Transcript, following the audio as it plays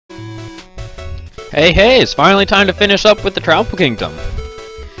Hey, hey, it's finally time to finish up with the Troupple Kingdom.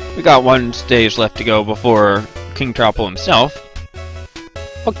 We got one stage left to go before King Troupple himself.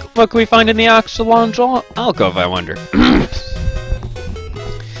 What can we find in the Axolongl Alcove, I wonder?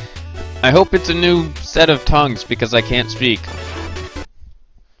 I hope it's a new set of tongues, because I can't speak.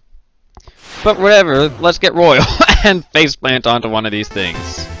 But whatever, let's get royal and faceplant onto one of these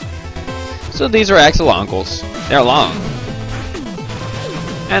things. So these are Axolongls. They're long.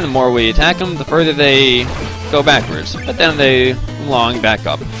 And the more we attack them, the further they go backwards. But then they long back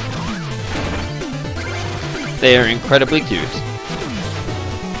up. They are incredibly cute.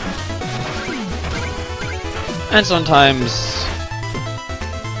 And sometimes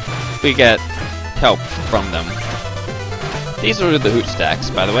we get help from them. These are the hoot stacks,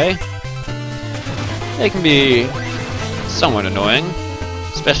 by the way. They can be somewhat annoying,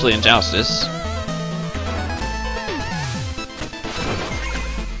 especially in Joustus.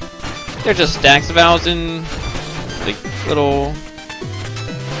 They're just stacks of owls in like little,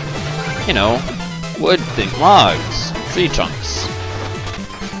 you know, wood thing, logs, tree chunks.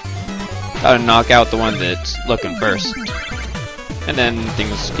 Gotta knock out the one that's looking first, and then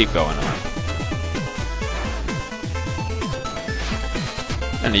things keep going on.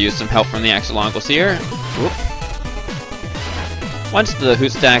 Gonna use some help from the Axolongls here. Whoop. Once the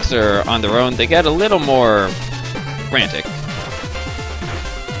hoot stacks are on their own, they get a little more frantic.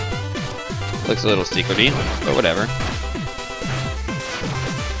 Looks a little secrety, but whatever.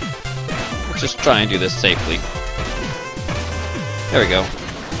 Let's just try and do this safely. There we go.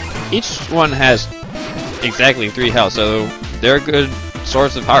 Each one has exactly 3 health, so they're a good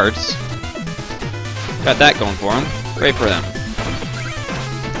source of hearts. Got that going for them. Great for them.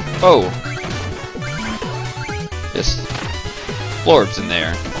 Oh! Just florbs in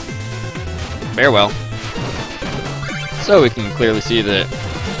there. Farewell. So we can clearly see that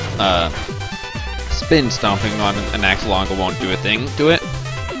spin stomping on an Axolongl won't do a thing to it.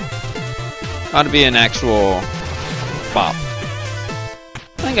 Ought to be an actual bop.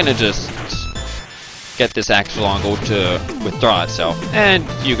 I'm gonna just get this Axolongl to withdraw itself, and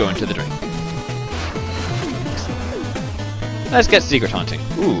you go into the drink. Let's get secret hunting.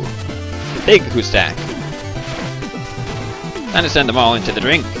 Ooh, big hoot stack. Time to send them all into the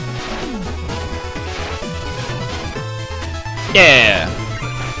drink. Yeah!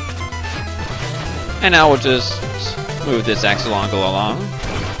 And now we'll just move this Axolongl along.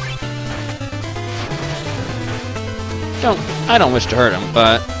 I don't wish to hurt him,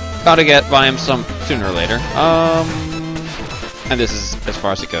 but gotta get by him some sooner or later. And this is as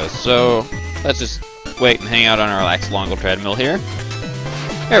far as it goes. So let's just wait and hang out on our Axolongl treadmill here.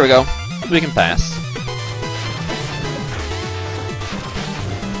 There we go. We can pass.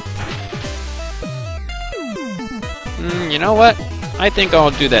 You know what? I think I'll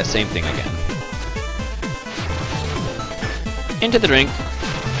do that same thing again. Into the drink.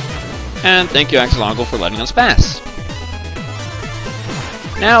 And thank you, Axolongl, for letting us pass.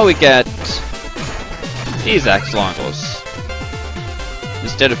 Now we get these Axolongls.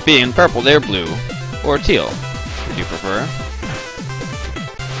 Instead of being purple, they're blue. Or teal, if you prefer.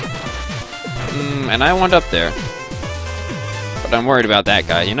 And I want up there. But I'm worried about that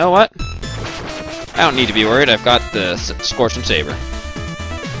guy. You know what? I don't need to be worried. I've got the Scorching Saber.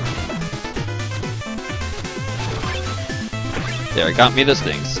 There, it got me those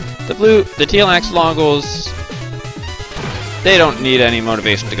things. The teal Axolongls, they don't need any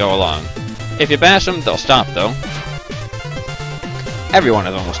motivation to go along. If you bash them, they'll stop, though. Every one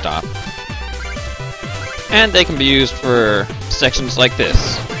of them will stop. And they can be used for sections like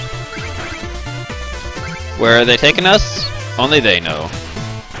this. Where are they taking us? Only they know.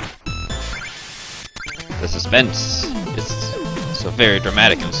 The suspense is so very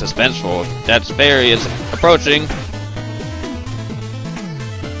dramatic and suspenseful. That fairy is approaching.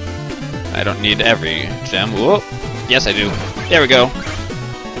 I don't need every gem. Whoop! Yes, I do. There we go.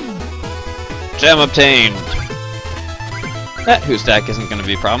 Gem obtained. That hoot stack isn't going to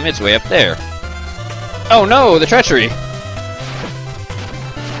be a problem. It's way up there. Oh no! The treachery!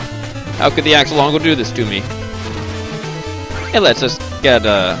 How could the Axolongl do this to me? It lets us get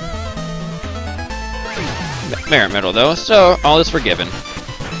a merit medal, though, so all is forgiven.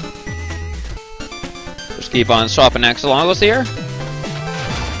 Just keep on swapping Axolongls here.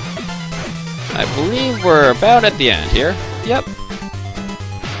 I believe we're about at the end here. Yep.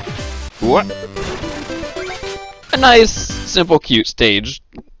 What? A nice, simple, cute stage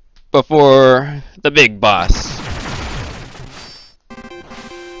before the big boss.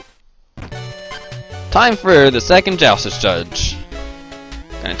 Time for the second Joustus Judge.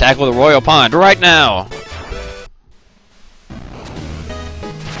 Gonna tackle the Royal Pond right now.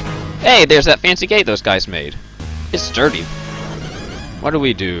 Hey, there's that fancy gate those guys made. It's sturdy. What do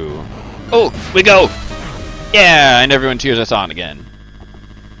we do? Oh, we go! Yeah, and everyone cheers us on again.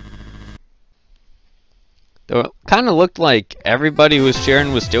 Though it kind of looked like everybody who was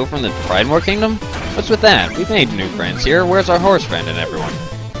cheering was still from the Pridemore Kingdom. What's with that? We've made new friends here. Where's our horse friend and everyone?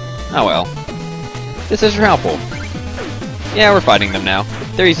 Oh well. This is Troupple. Yeah, we're fighting them now.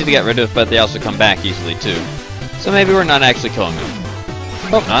 They're easy to get rid of, but they also come back easily too. So maybe we're not actually killing them.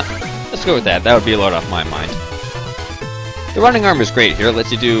 Hope not. Let's go with that. That would be a load off my mind. The running armor is great here. It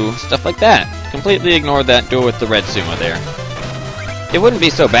lets you do stuff like that. Completely ignore that duel with the red sumo there. It wouldn't be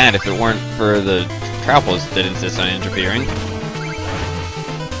so bad if it weren't for the Troupples that insist on interfering.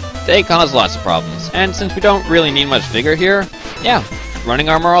 They cause lots of problems, and since we don't really need much vigor here, yeah, running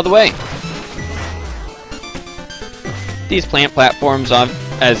armor all the way. These plant platforms,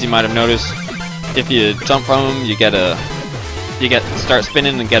 as you might have noticed, if you jump from them, you start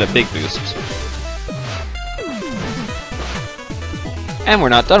spinning and get a big boost. And we're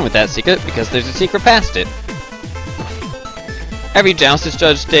not done with that secret, because there's a secret past it. Every Joustus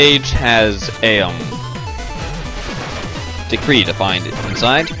Judge stage has a decree defined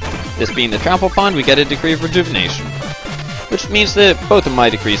inside. This being the Troupple Pond, we get a decree of rejuvenation, which means that both of my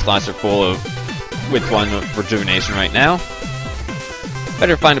decree slots are full with one of rejuvenation right now.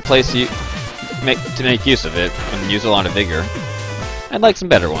 Better find a place to make use of it and use a lot of vigor. I'd like some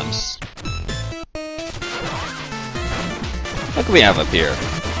better ones. What can we have up here?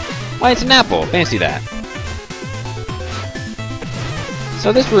 Why, it's an apple. Fancy that.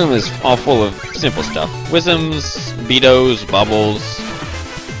 So this room is all full of simple stuff. Wisdoms, betos, bubbles,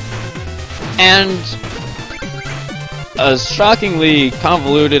 and a shockingly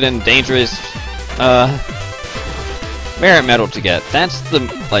convoluted and dangerous merit medal to get. That's the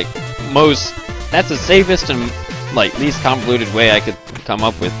that's the safest and least convoluted way I could come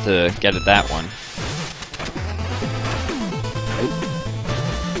up with to get at that one.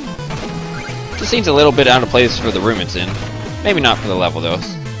 Just seems a little bit out of place for the room it's in. Maybe not for the level though.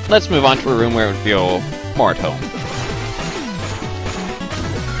 Let's move on to a room where it would feel more at home.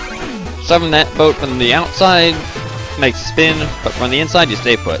 Shoving that boat from the outside makes a spin, but from the inside you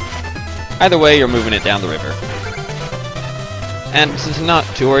stay put. Either way, you're moving it down the river. And since I'm not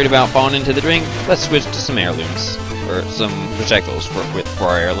too worried about falling into the drink, let's switch to some heirlooms. Or some projectiles for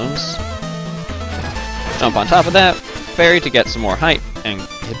our heirlooms. Jump on top of that, ferry to get some more height and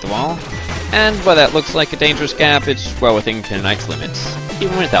hit the wall. And while that looks like a dangerous gap, it's well within Knight's limits,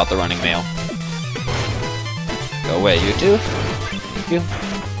 even without the running mail. Go away, you two. Thank you.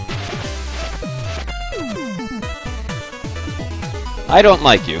 I don't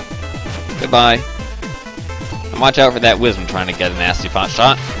like you. Goodbye. And watch out for that wisdom trying to get a nasty pot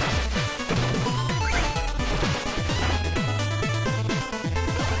shot.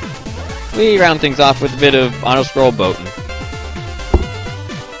 We round things off with a bit of auto-scroll boating.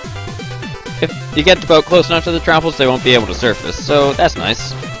 If you get the boat close enough to the Troupples, they won't be able to surface, so that's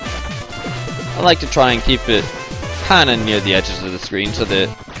nice. I like to try and keep it kinda near the edges of the screen so that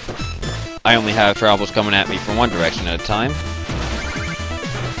I only have Troupples coming at me from one direction at a time.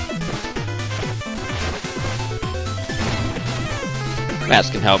 Mats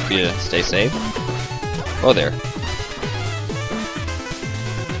can help you stay safe. Oh there.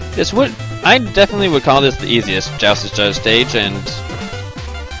 I definitely would call this the easiest Joustus Judge stage, and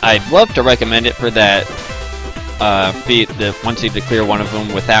I'd love to recommend it for that feat that once you clear one of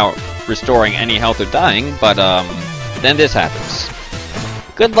them without restoring any health or dying, but then this happens.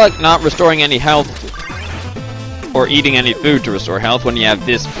 Good luck not restoring any health or eating any food to restore health when you have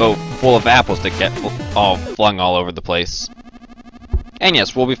this boat full of apples that get all flung all over the place. And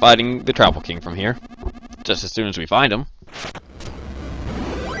yes, we'll be fighting the Troupple King from here, just as soon as we find him.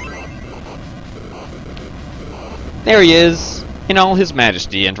 There he is, in all his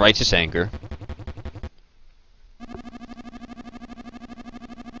majesty and righteous anger.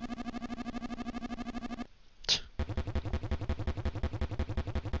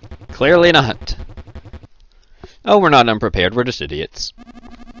 Clearly not. Oh, we're not unprepared, we're just idiots.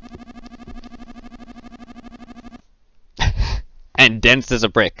 And dense as a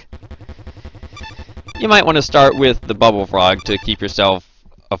brick. You might want to start with the Bubble Frog to keep yourself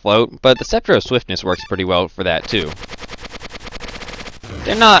afloat, but the Scepter of Swiftness works pretty well for that too.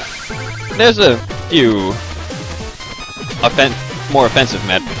 There's a few more offensive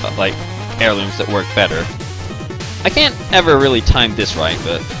heirlooms that work better. I can't ever really time this right,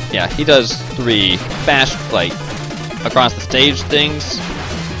 but yeah, he does 3 bash, across the stage things,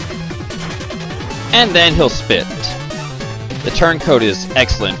 and then he'll spit. The turncoat is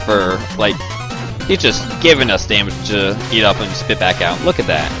excellent for, he's just giving us damage to eat up and spit back out. Look at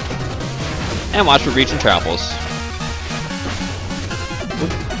that. And watch for breaching Trouples.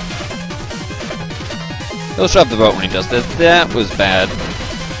 He'll shove the boat when he does this. That was bad.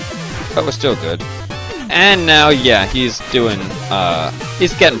 But we're still good. And now, yeah, he's doing,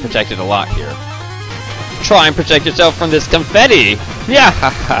 he's getting protected a lot here. Try and protect yourself from this confetti! Yeah,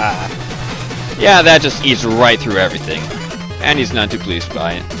 yeah, that just eats right through everything. And he's not too pleased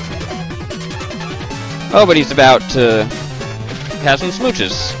by it. Oh, but he's about to have some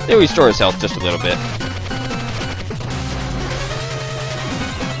smooches. They'll restore his health just a little bit.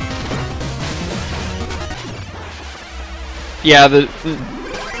 Yeah,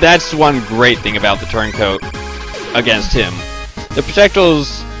 that's one great thing about the turncoat against him. The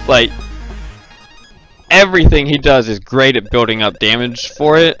projectiles, like, everything he does is great at building up damage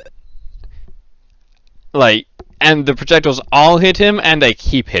for it. Like, and the projectiles all hit him, and they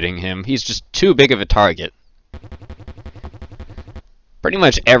keep hitting him. He's just too big of a target. Pretty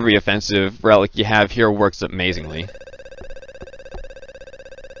much every offensive relic you have here works amazingly.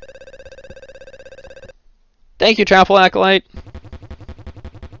 Thank you, Troupple Acolyte.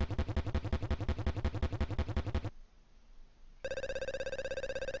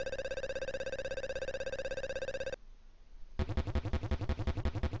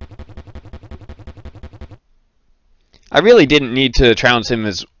 I really didn't need to trounce him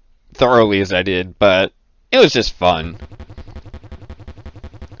as thoroughly as I did, but it was just fun.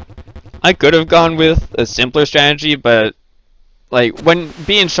 I could have gone with a simpler strategy, but like when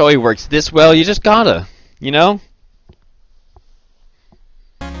being showy works this well, you just gotta, you know?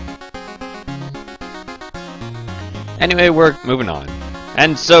 Anyway, we're moving on.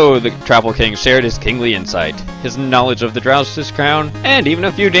 And so the Troupple King shared his kingly insight, his knowledge of the Drowser's crown, and even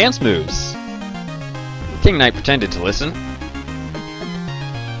a few dance moves. King Knight pretended to listen.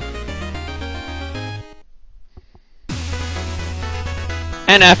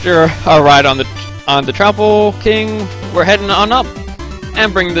 And after our ride on the Troupple King, we're heading on up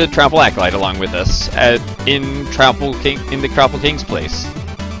and bring the Troupple Acolyte along with us in the Troupple King's place.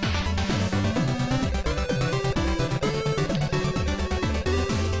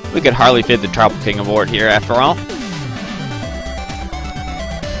 We could hardly fit the Troupple King aboard here after all.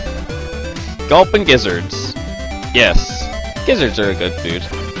 Gulp and gizzards. Yes, gizzards are a good food.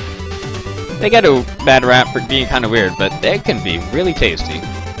 They get a bad rap for being kind of weird, but they can be really tasty.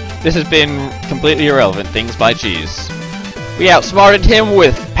 This has been completely irrelevant things by cheese. We outsmarted him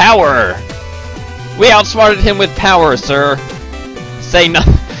with power! We outsmarted him with power, sir! Say no.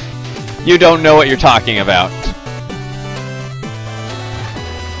 You don't know what you're talking about.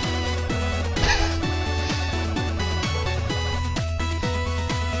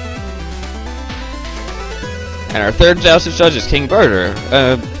 And our third jousted judge is King Birder,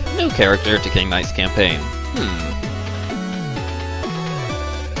 a new character to King Knight's campaign.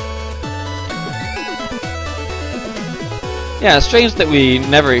 Yeah, it's strange that we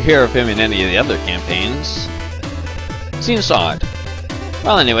never hear of him in any of the other campaigns. Seems odd.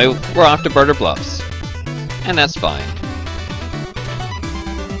 Well, anyway, we're off to Birder Bluffs. And that's fine.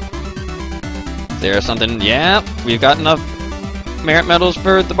 Is there something? Yeah, we've got enough merit medals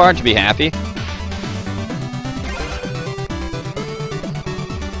for the bard to be happy.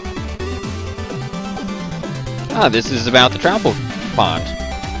 Ah, this is about the Troupple Pond.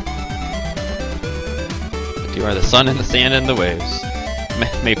 You are the sun and the sand and the waves.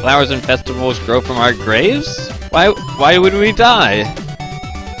 May flowers and festivals grow from our graves? Why would we die?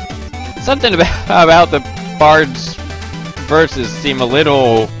 Something about the bard's verses seem a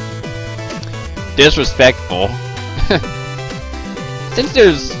little disrespectful. Since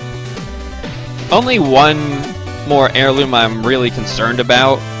there's only one more heirloom I'm really concerned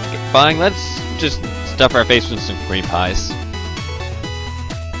about buying, let's just stuff our face with some cream pies.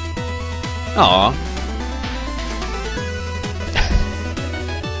 Aww.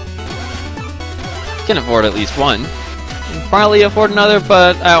 Can afford at least one. Can probably afford another,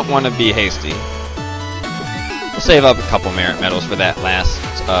 but I don't want to be hasty. We'll save up a couple merit medals for that last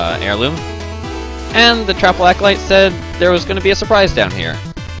heirloom. And the Troupple Acolyte said there was going to be a surprise down here.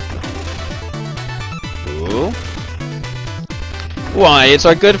 Ooh. Why, it's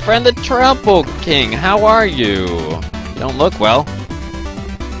our good friend the Troupple King. How are you? You don't look well.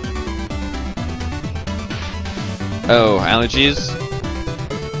 Oh, allergies?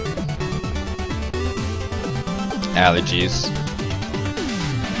 Allergies.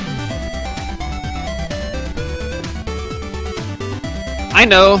 I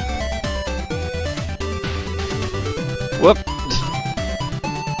know! Whoop.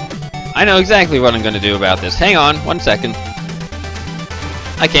 I know exactly what I'm gonna do about this. Hang on, 1 second.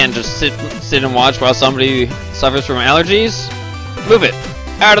 I can't just sit and watch while somebody suffers from allergies. Move it!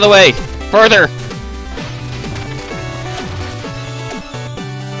 Out of the way! Further!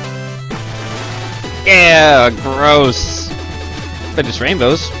 Yeah, gross. But it's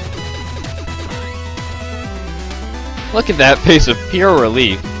rainbows. Look at that face of pure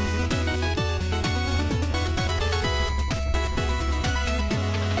relief.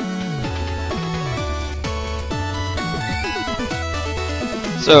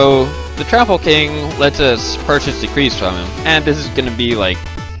 So, the Troupple King lets us purchase decrees from him, and this is gonna be like,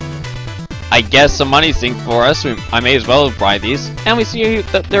 I guess, a money sink for us. I may as well buy these. And we see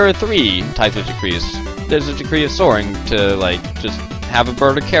that there are 3 types of decrees. There's a decree of soaring to, like, just have a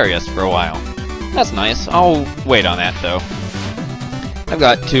bird to carry us for a while. That's nice. I'll wait on that, though. I've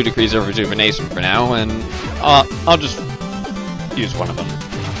got 2 decrees of rejuvenation for now, and I'll just use one of them.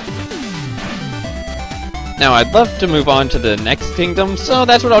 Now, I'd love to move on to the next kingdom, so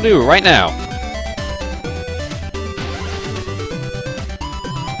that's what I'll do right now.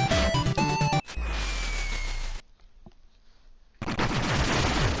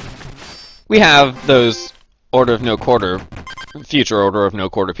 We have those Order of No Quarter, future Order of No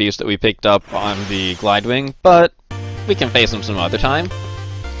Quarter piece that we picked up on the Glidewing, but we can face them some other time.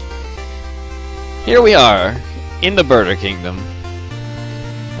 Here we are, in the Birder Kingdom.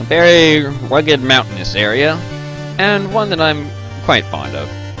 A very rugged mountainous area, and one that I'm quite fond of.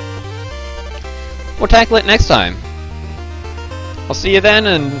 We'll tackle it next time. I'll see you then,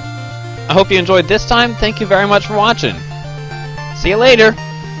 and I hope you enjoyed this time. Thank you very much for watching. See you later!